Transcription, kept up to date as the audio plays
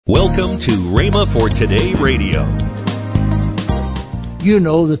Welcome to Rhema for Today Radio. You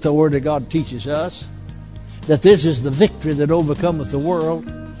know that the Word of God teaches us that this is the victory that overcometh the world,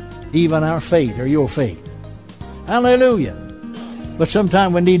 even our faith or your faith. Hallelujah. But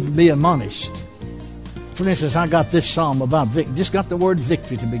sometimes we need to be admonished. For instance, I got this psalm about victory. Just got the word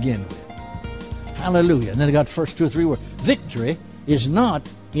victory to begin with. Hallelujah. And then I got the first 2 or 3 words. Victory is not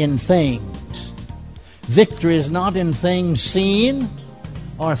in things. Victory is not in things seen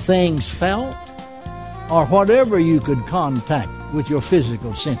or things felt or whatever you could contact with your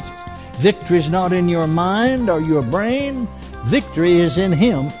physical senses. Victory is not in your mind or your brain. Victory is in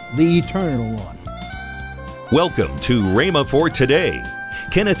Him, the Eternal One. Welcome to Rhema for Today.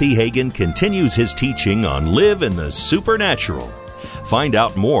 Kenneth E. Hagin continues his teaching on Live in the Supernatural. Find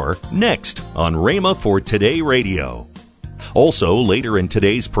out more next on Rhema for Today Radio. Also, later in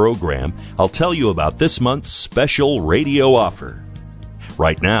today's program, I'll tell you about this month's special radio offer.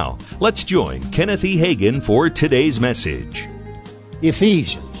 Right now, let's join Kenneth E. Hagin for today's message.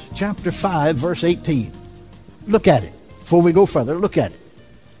 Ephesians chapter 5, verse 18. Look at it. Before we go further, look at it.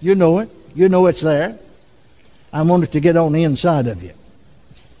 You know it. You know it's there. I want it to get on the inside of you.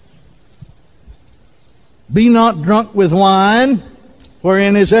 Be not drunk with wine,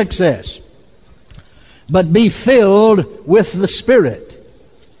 wherein is excess, but be filled with the Spirit.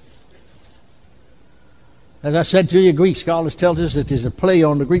 As I said to you, Greek scholars tell us that there's a play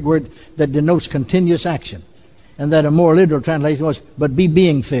on the Greek word that denotes continuous action. And that a more literal translation was, but be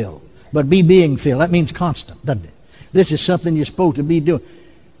being filled. But be being filled. That means constant, doesn't it? This is something you're supposed to be doing.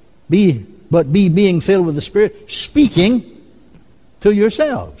 But be being filled with the Spirit, speaking to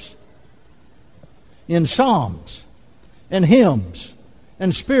yourselves in psalms and hymns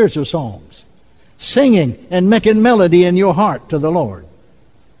and spiritual songs, singing and making melody in your heart to the Lord.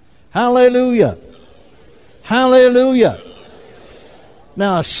 Hallelujah. Hallelujah.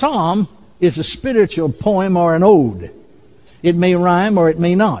 Now, a psalm is a spiritual poem or an ode. It may rhyme or it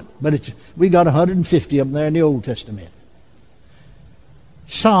may not, but we got 150 of them there in the Old Testament.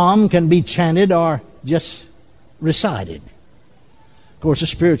 Psalm can be chanted or just recited. Of course, a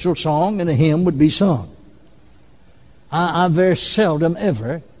spiritual song and a hymn would be sung. I very seldom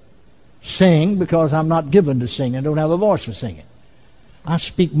ever sing because I'm not given to sing. I don't have a voice for singing. I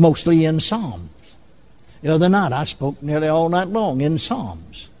speak mostly in psalms. The other night I spoke nearly all night long in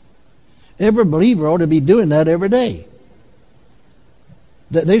psalms. Every believer ought to be doing that every day.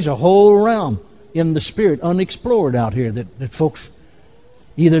 There's a whole realm in the Spirit unexplored out here that folks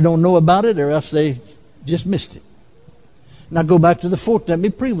either don't know about it or else they just missed it. Now go back to the 14th. Let me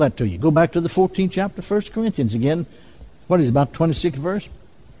prove that to you. Go back to the 14th chapter, 1 Corinthians again. What is it, about 26th verse?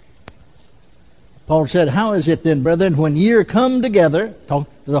 Paul said, how is it then, brethren, when ye are come together, talk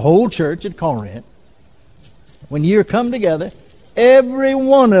to the whole church at Corinth, when ye are come together, every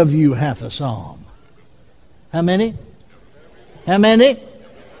one of you hath a psalm. How many? How many?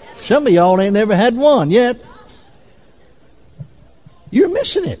 Some of y'all ain't never had one yet. You're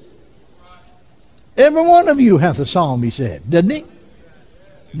missing it. Every one of you hath a psalm, he said. Didn't he?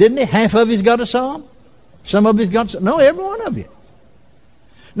 Didn't he? Half of you's got a psalm? Some of you's got some. No, every one of you.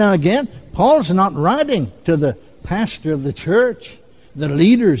 Now again, Paul's not writing to the pastor of the church, the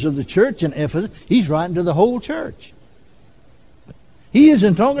leaders of the church in Ephesus. He's writing to the whole church. He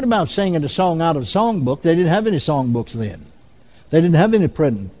isn't talking about singing a song out of a songbook. They didn't have any songbooks then. They didn't have any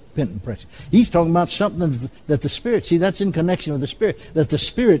printing press. He's talking about something that the Spirit, see, that's in connection with the Spirit, that the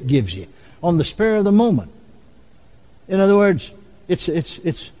Spirit gives you on the spur of the moment. In other words,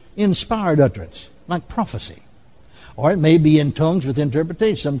 it's inspired utterance, like prophecy. Or it may be in tongues with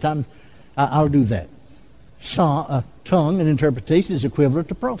interpretation. Sometimes I'll do that. Tongue and interpretation is equivalent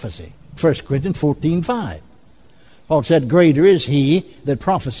to prophecy. 1 Corinthians 14:5. Paul said, greater is he that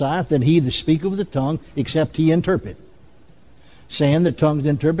prophesieth than he that speaketh with the tongue, except he interpret. Saying that tongues and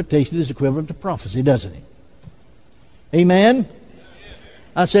interpretation is equivalent to prophecy, doesn't he? Amen?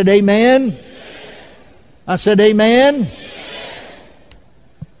 I said amen. I said amen.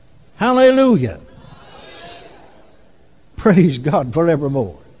 Hallelujah. Praise God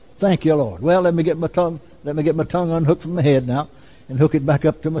forevermore. Thank you, Lord. Well, let me get my tongue unhooked from my head now and hook it back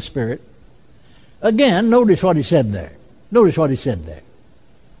up to my spirit. Again, notice what he said there. Notice what he said there.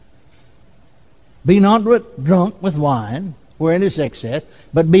 Be not drunk with wine, wherein is excess,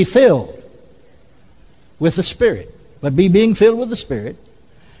 but be filled with the Spirit. But be being filled with the Spirit,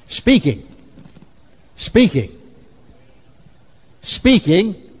 speaking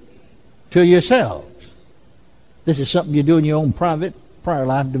to yourselves. This is something you do in your own private prayer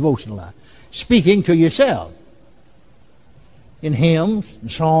life, devotional life. Speaking to yourself in hymns and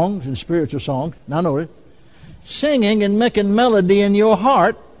songs and spiritual songs. Now notice, singing and making melody in your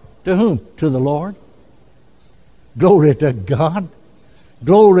heart To whom? To the Lord. Glory to God.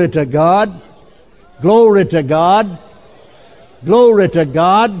 Glory to God. Glory to God. Glory to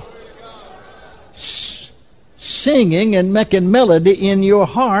God. Singing and making melody in your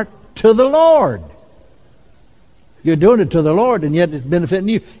heart to the Lord. You're doing it to the Lord, and yet it's benefiting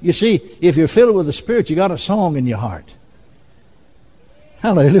you. You see, if you're filled with the Spirit, you got a song in your heart.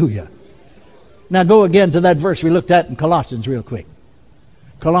 Hallelujah. Now go again to that verse we looked at in Colossians real quick.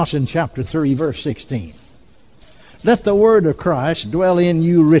 Colossians chapter 3, verse 16. Let the word of Christ dwell in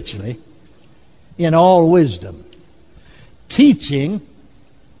you richly in all wisdom, teaching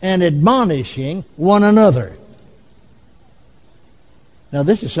and admonishing one another. Now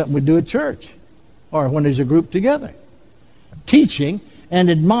this is something we do at church or when there's a group together. Teaching and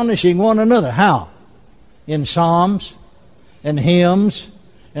admonishing one another. How? In psalms and hymns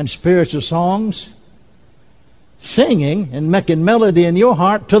and spiritual songs, singing and making melody in your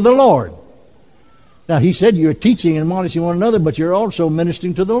heart to the Lord. Now he said you're teaching and admonishing one another, but you're also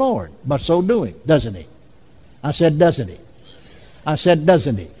ministering to the Lord by so doing, doesn't he? I said, doesn't he? I said,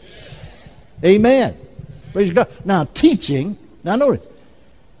 doesn't he? Amen. Praise God. Now teaching, now notice,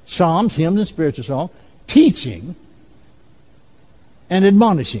 psalms, hymns, and spiritual songs, teaching and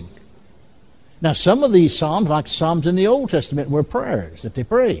admonishing. Now some of these psalms, like psalms in the Old Testament, were prayers that they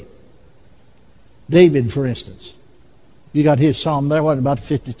prayed. David, for instance, you got his psalm there, what, about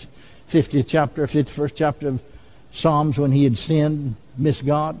the 50th chapter, 51st chapter of Psalms, when he had sinned, missed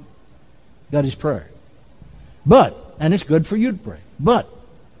God, got his prayer. But, and it's good for you to pray, but,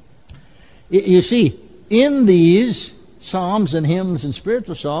 you see, in these psalms and hymns and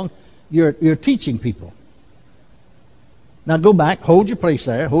spiritual songs, you're teaching people. Now go back, hold your place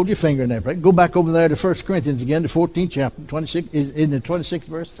there, hold your finger in there. Go back over there to 1 Corinthians again, the 14th chapter, 26, in the 26th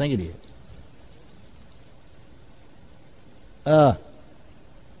verse, I think it is.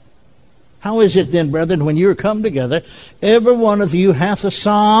 How is it then, brethren, when you're come together, every one of you hath a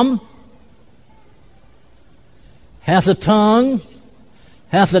psalm, hath a tongue,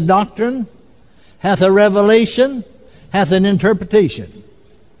 hath a doctrine, hath a revelation, hath an interpretation.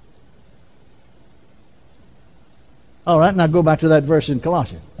 All right, now go back to that verse in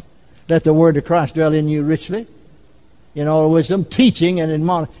Colossians. Let the word of Christ dwell in you richly, in all wisdom, teaching and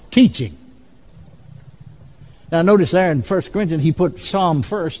admonishing. Teaching. Now notice there in 1 Corinthians, he put psalm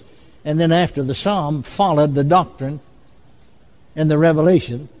first, and then after the psalm followed the doctrine and the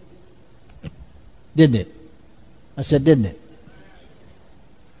revelation. Didn't it? I said, didn't it?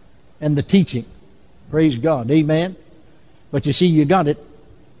 And the teaching. Praise God. Amen. But you see, you got it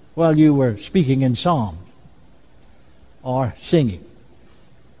while you were speaking in psalms or singing.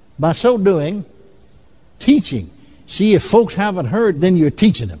 By so doing, teaching. See, if folks haven't heard, then you're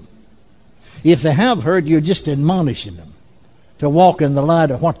teaching them. If they have heard, you're just admonishing them to walk in the light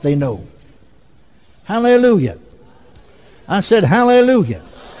of what they know. Hallelujah. I said hallelujah.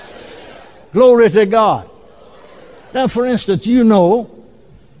 Glory to God. Now, for instance, you know,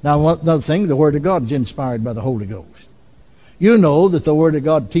 now another thing, the Word of God is inspired by the Holy Ghost. You know that the Word of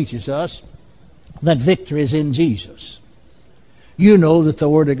God teaches us that victory is in Jesus. You know that the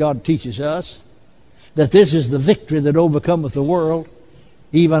Word of God teaches us that this is the victory that overcometh the world,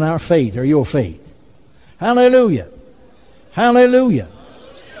 even our faith or your faith. Hallelujah. Hallelujah.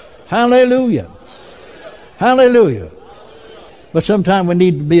 Hallelujah. Hallelujah. But sometimes we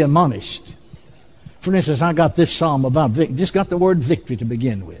need to be admonished. For instance, I got this psalm about victory. Just got the word victory to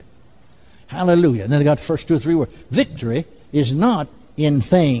begin with. Hallelujah. And then I got the first 2 or 3 words. Victory is not in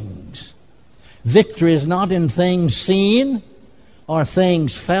things. Victory is not in things seen or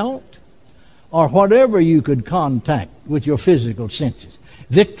things felt or whatever you could contact with your physical senses.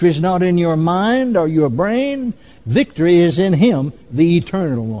 Victory is not in your mind or your brain. Victory is in Him, the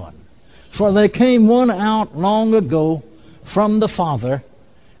Eternal One. For there came one out long ago from the Father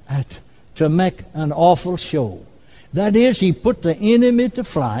to make an awful show. That is, He put the enemy to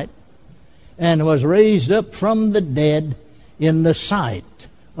flight and was raised up from the dead in the sight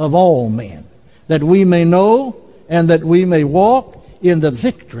of all men, that we may know and that we may walk in the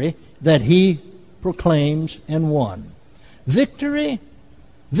victory that He proclaims and won. Victory,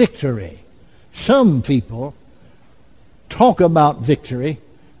 victory. Some people talk about victory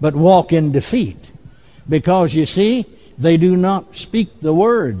but walk in defeat because, you see, they do not speak the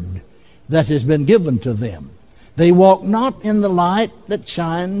word that has been given to them. They walk not in the light that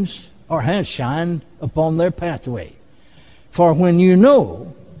shines or has shined upon their pathway. For when you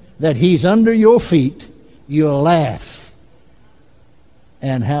know that He's under your feet, you'll laugh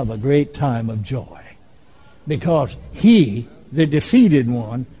and have a great time of joy. Because He, the defeated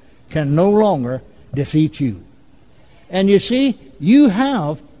one, can no longer defeat you. And you see, you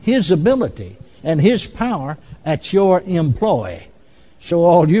have His ability and His power at your employ. So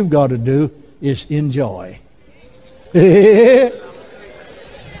all you've got to do is enjoy.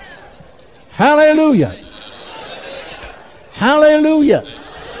 Hallelujah. Hallelujah.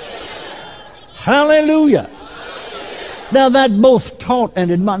 Hallelujah. Now that both taught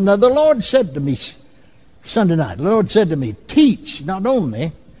and admonished. Now the Lord said to me Sunday night, the Lord said to me, teach not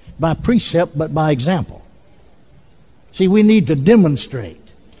only by precept but by example. See, we need to demonstrate.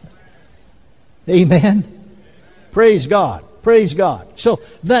 Amen. Praise God. Praise God. So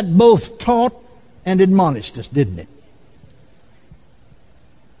that both taught and admonished us, didn't it?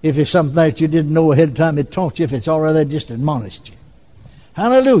 If it's something that you didn't know ahead of time, it taught you. If it's already there, just admonished you.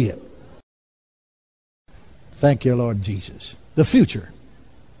 Hallelujah. Thank you, Lord Jesus. The future.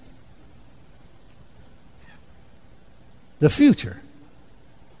 The future.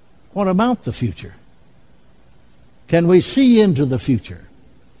 What about the future? Can we see into the future?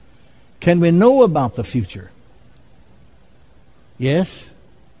 Can we know about the future? Yes,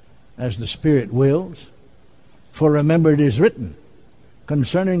 as the Spirit wills. For remember, it is written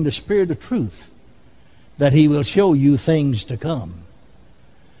concerning the Spirit of truth that He will show you things to come.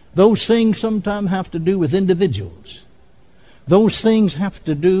 Those things sometimes have to do with individuals. Those things have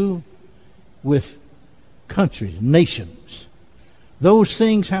to do with countries, nations. Those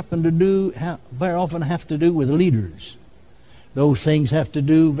things very often have to do with leaders. Those things have to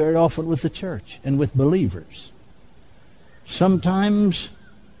do very often with the church and with believers. Sometimes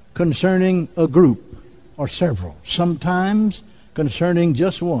concerning a group or several. Sometimes concerning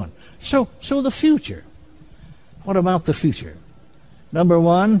just one. So the future. What about the future? Number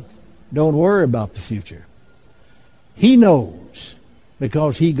one, don't worry about the future. He knows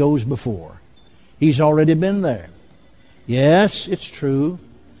because He goes before. He's already been there. Yes, it's true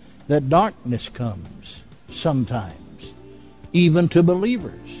that darkness comes sometimes, even to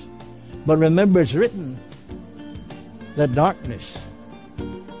believers. But remember, it's written that darkness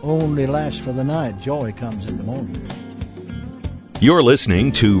only lasts for the night. Joy comes in the morning. You're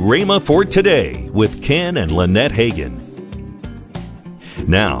listening to Rhema for Today with Ken and Lynette Hagin.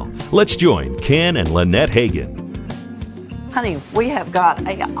 Now, let's join Ken and Lynette Hagin. Honey, we have got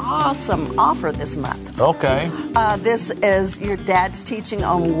an awesome offer this month. Okay. This is your dad's teaching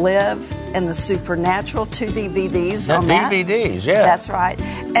on Live in the Supernatural, 2 DVDs The on that. DVDs, yeah. That's right.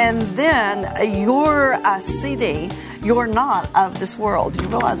 And then your CD, You're Not of This World. You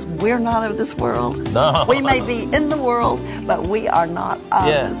realize we're not of this world? No. We may be in the world, but we are not of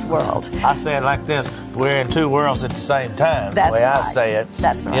this world. I say it like this. We're in two worlds at the same time. That's the way right. I say it.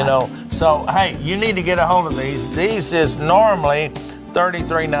 That's right. You know, so, hey, you need to get a hold of these. These is normally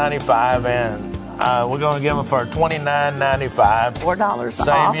 $33.95, and we're going to give them for $29.95. $4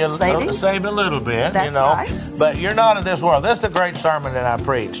 off savings. Save a little bit, That's you know. right. But you're not of this world. This is the great sermon that I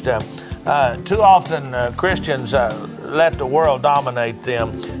preached. Too often Christians let the world dominate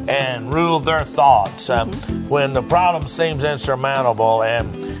them and rule their thoughts when the problem seems insurmountable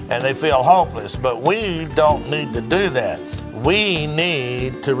and they feel hopeless. But we don't need to do that. We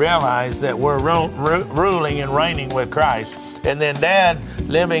need to realize that we're ruling and reigning with Christ. And then Dad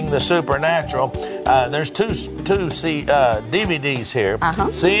living the supernatural. There's two DVDs here.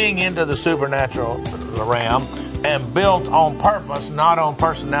 Seeing into the supernatural realm and built on purpose, not on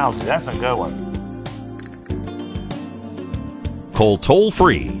personality. That's a good one. Call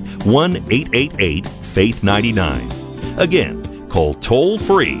toll-free 1-888-FAITH-99. Again, call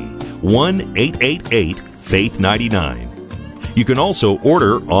toll-free 1-888-FAITH-99. You can also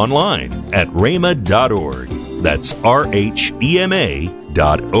order online at rhema.org. That's RHEMA.org.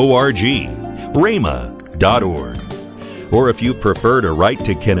 rhema.org. Or if you prefer to write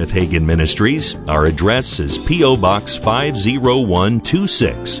to Kenneth Hagin Ministries, our address is P.O. Box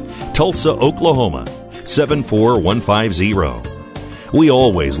 50126, Tulsa, Oklahoma 74150. We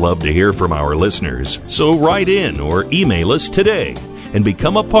always love to hear from our listeners, so write in or email us today and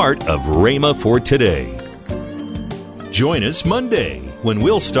become a part of Rhema for Today. Join us Monday when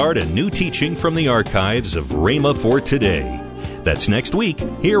we'll start a new teaching from the archives of Rhema for Today. That's next week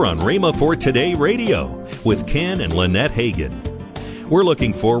here on Rhema for Today Radio with Ken and Lynette Hagin. We're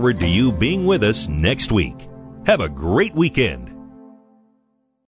looking forward to you being with us next week. Have a great weekend.